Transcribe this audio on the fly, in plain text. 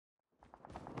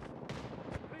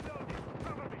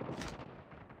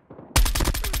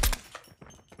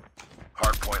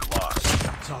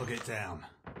Target down.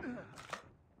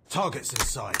 Target's in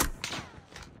sight.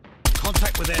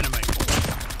 Contact with enemy.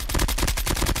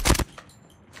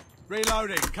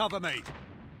 Reloading, cover me.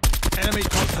 Enemy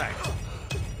contact.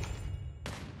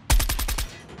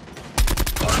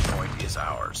 Hardpoint is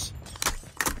ours.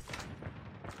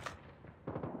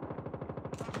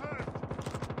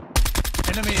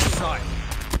 Enemy in sight.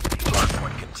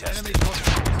 Hardpoint contested. Enemy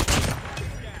contact.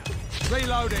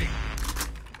 Reloading.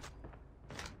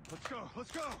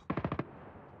 Let's go.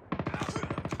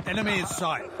 Enemy in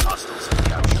sight. Hostiles have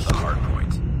captured the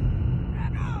hardpoint.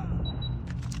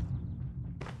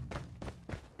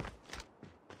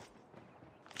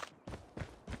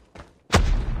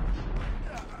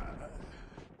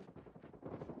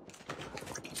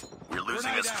 We're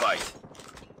losing this fight.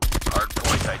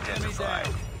 Hardpoint identified.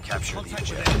 Capture the Contact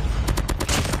with objective.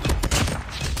 enemy.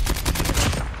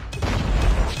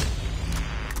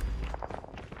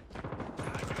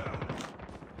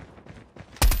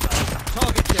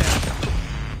 Target down.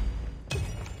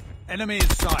 Enemy in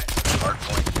sight.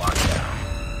 Hardpoint locked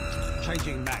down.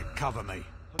 Changing mag, cover me.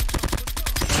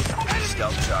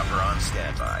 Stealth chopper on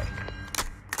standby.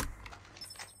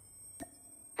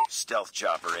 Stealth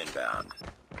chopper inbound.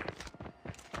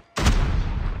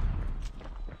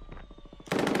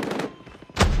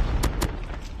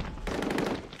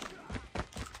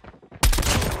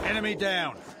 Enemy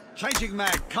down. Changing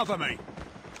mag, cover me.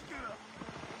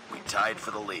 We tied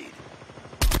for the lead.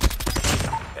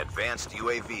 Advanced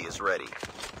UAV is ready.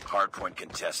 Hardpoint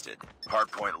contested.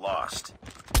 Hardpoint lost.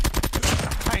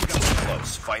 Tango.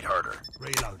 Close. Fight harder.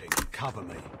 Reloading, cover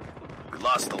me. We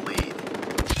lost the lead.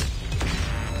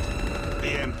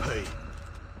 EMP.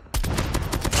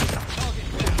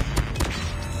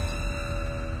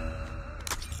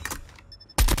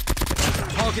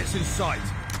 Target's in sight.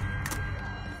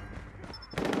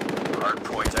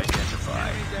 Hardpoint identified.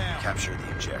 Enemy down. Capture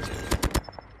the objective.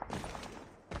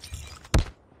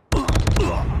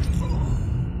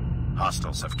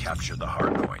 Hostiles have captured the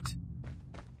hardpoint.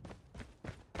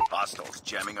 Hostiles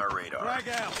jamming our radar. Drag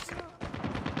out.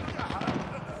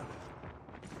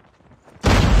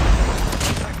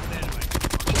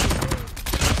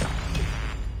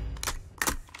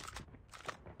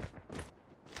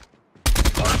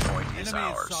 Hardpoint is Enemy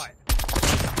in ours. sight.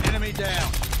 Enemy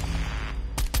down.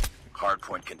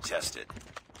 Hardpoint contested.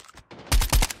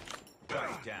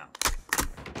 Down.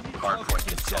 Hardpoint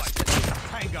contested.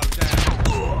 Tango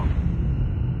down.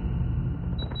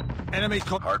 Enemy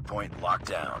Hardpoint locked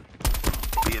down.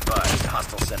 Be advised,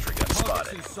 hostile sentry gun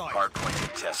spotted. in sight. Hardpoint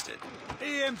contested.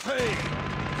 EMP.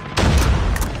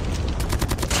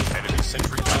 Enemy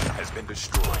sentry gun has been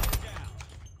destroyed.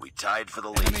 We tied for the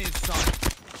Enemy lead. in sight.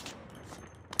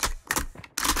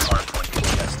 Hardpoint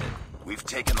contested. We've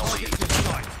taken the lead. Target's in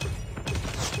sight.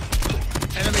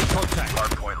 Enemy contact.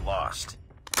 Hardpoint lost.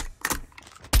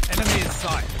 Enemy in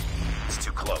sight. It's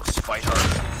too close. Fight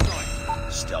harder.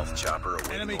 Sight. Stealth chopper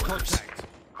awaiting Enemy orders. contact.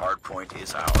 Hardpoint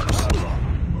is ours.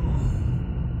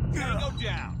 Tango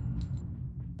down.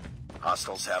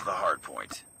 Hostiles have the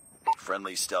hardpoint.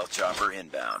 Friendly stealth chopper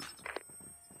inbound.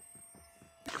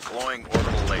 Deploying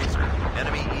orbital laser.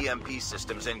 Enemy EMP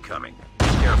systems incoming. Be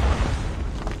careful.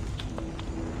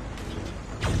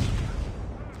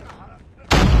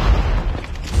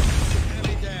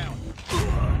 Enemy down.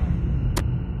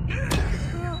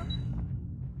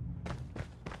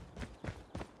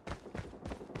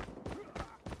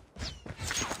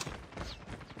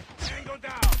 Tango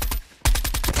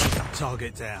down.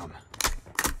 Target down.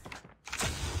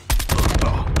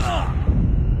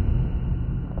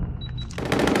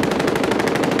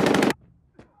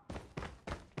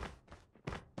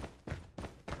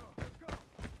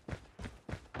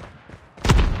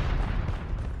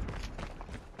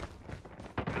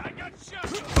 I got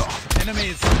shot. Enemy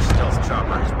in Stealth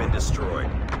chopper has been destroyed.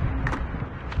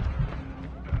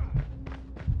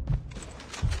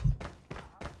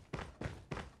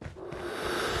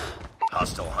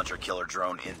 Hostile hunter-killer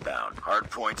drone inbound.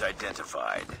 Hardpoint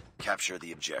identified. Capture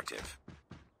the objective.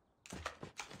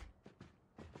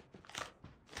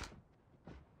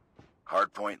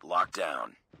 Hardpoint locked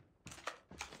down.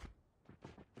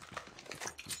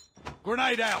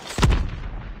 Grenade out.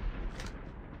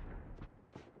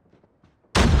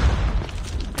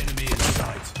 Enemy in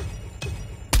sight.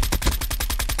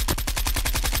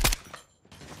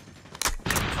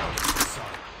 Target in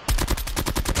sight.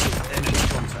 Enemy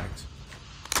contact.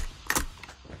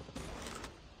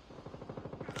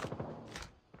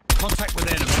 Contact with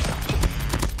enemy.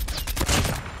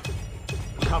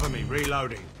 Cover me,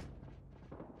 reloading.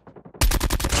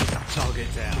 Target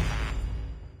down.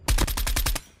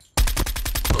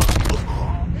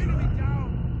 Enemy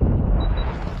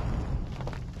down.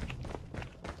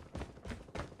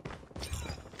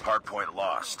 Hardpoint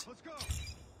lost. Let's go.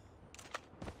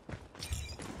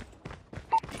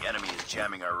 The enemy is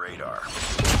jamming our radar.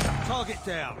 Target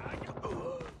down.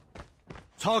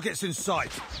 Target's in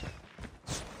sight.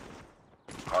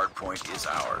 Hardpoint is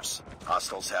ours.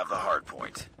 Hostiles have the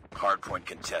hardpoint. Hardpoint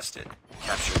contested.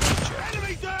 Capture the objective.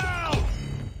 Enemy down!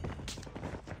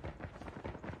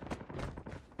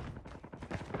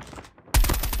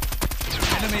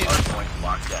 Enemy. Hardpoint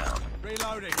locked down.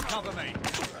 Reloading. Cover me.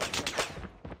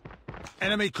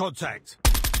 Enemy contact.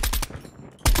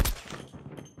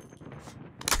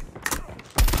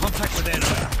 Contact with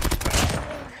enemy.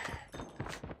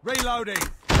 Reloading.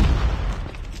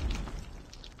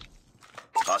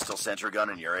 Hostile sentry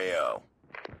gun in your AO.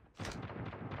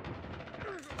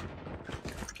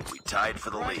 We tied for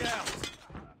the lead.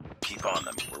 Keep on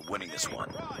them. We're winning this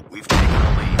one. We've taken the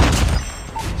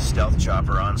lead. Stealth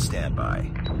chopper on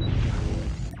standby.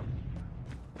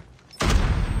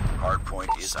 Hardpoint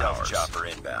is stealth chopper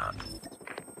inbound.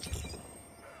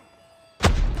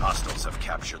 Hostiles have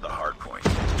captured the hardpoint.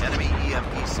 Enemy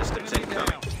EMP systems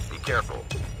incoming. Be careful.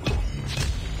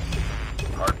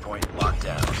 Hardpoint locked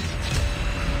down.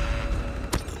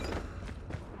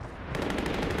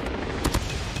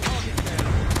 Target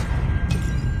down.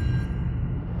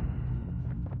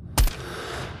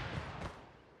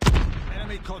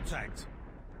 Enemy contact.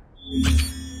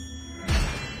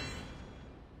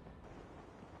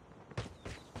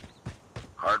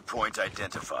 Hardpoint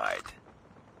identified.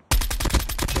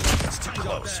 It's too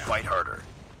close. Fight harder.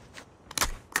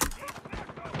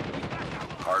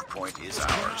 Hardpoint is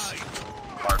ours.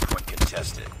 Hardpoint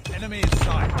contested. Enemy in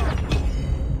sight.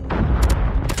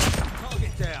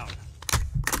 Target down.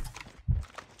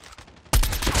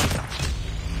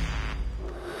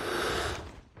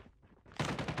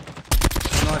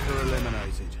 Sniper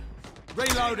eliminated.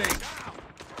 Reloading.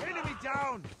 Enemy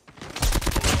down!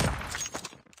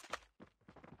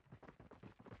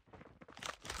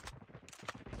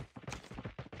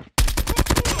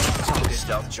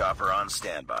 Stealth chopper on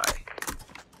standby.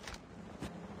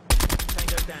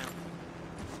 Tango down.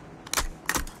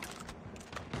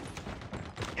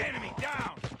 Enemy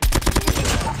down!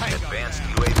 Advanced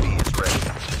UAV is ready.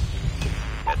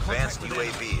 Advanced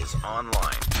UAV is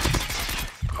online.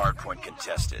 Hardpoint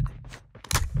contested.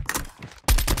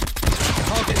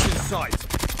 Target's in sight.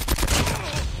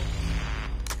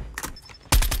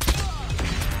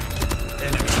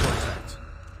 Enemy contact.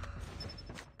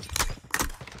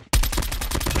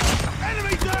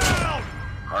 Enemy down!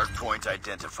 Hardpoint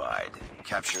identified.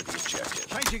 Capture the objective.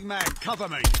 Changing mag. Cover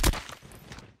me.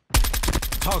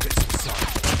 Target's in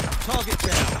sight. Target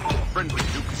down. Friendly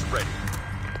nuke is ready.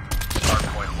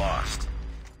 Hardpoint lost.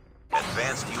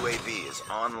 Advanced UAV is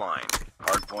online.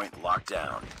 Hardpoint locked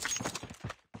down.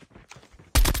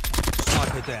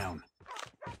 Sniper down.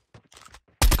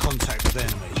 Contact with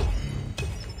enemy.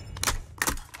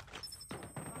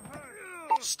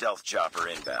 Stealth chopper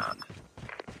inbound.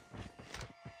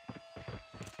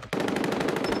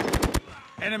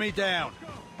 Enemy down.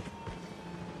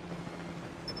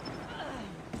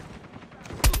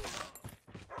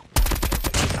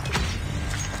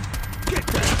 Get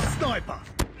down, sniper.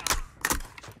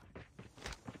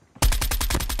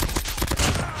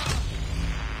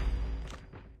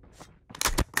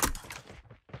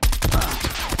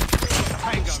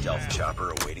 Tango Stealth down.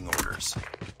 chopper awaiting orders.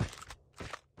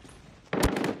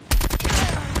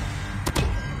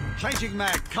 Changing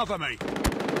mag. Cover me.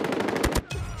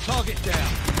 Target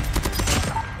down.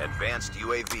 Advanced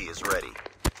UAV is ready.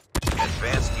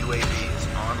 Advanced UAV is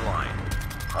online.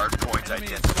 Hardpoint Enemy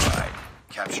in identified.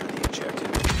 Capture the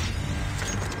objective.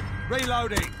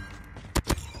 Reloading.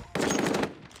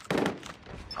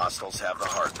 Hostiles have the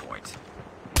hardpoint.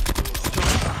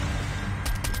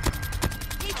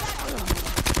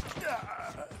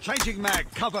 Changing mag.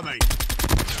 Cover me.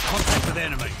 Contact with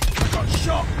enemy. I got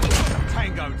shot.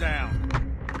 Tango down.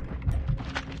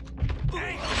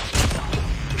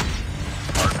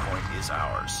 Hardpoint is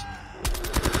ours.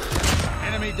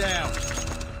 Enemy down.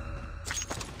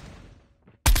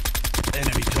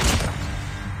 Enemy contact.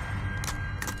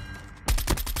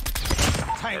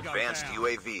 Tango Advanced down.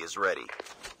 UAV is ready.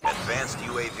 Advanced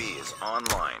UAV is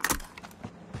online.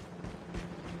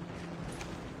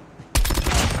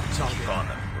 Keep on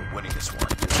them. We're winning this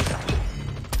one.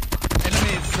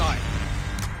 Enemy in sight.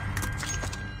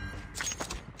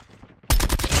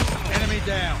 Enemy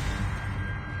down.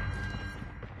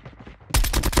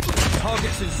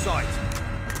 Targets in sight.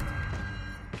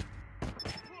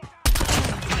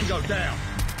 Tango down.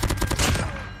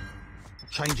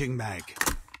 Changing mag.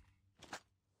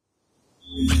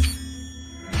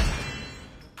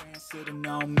 Sitting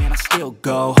on, man, I still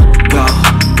go, go,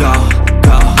 go.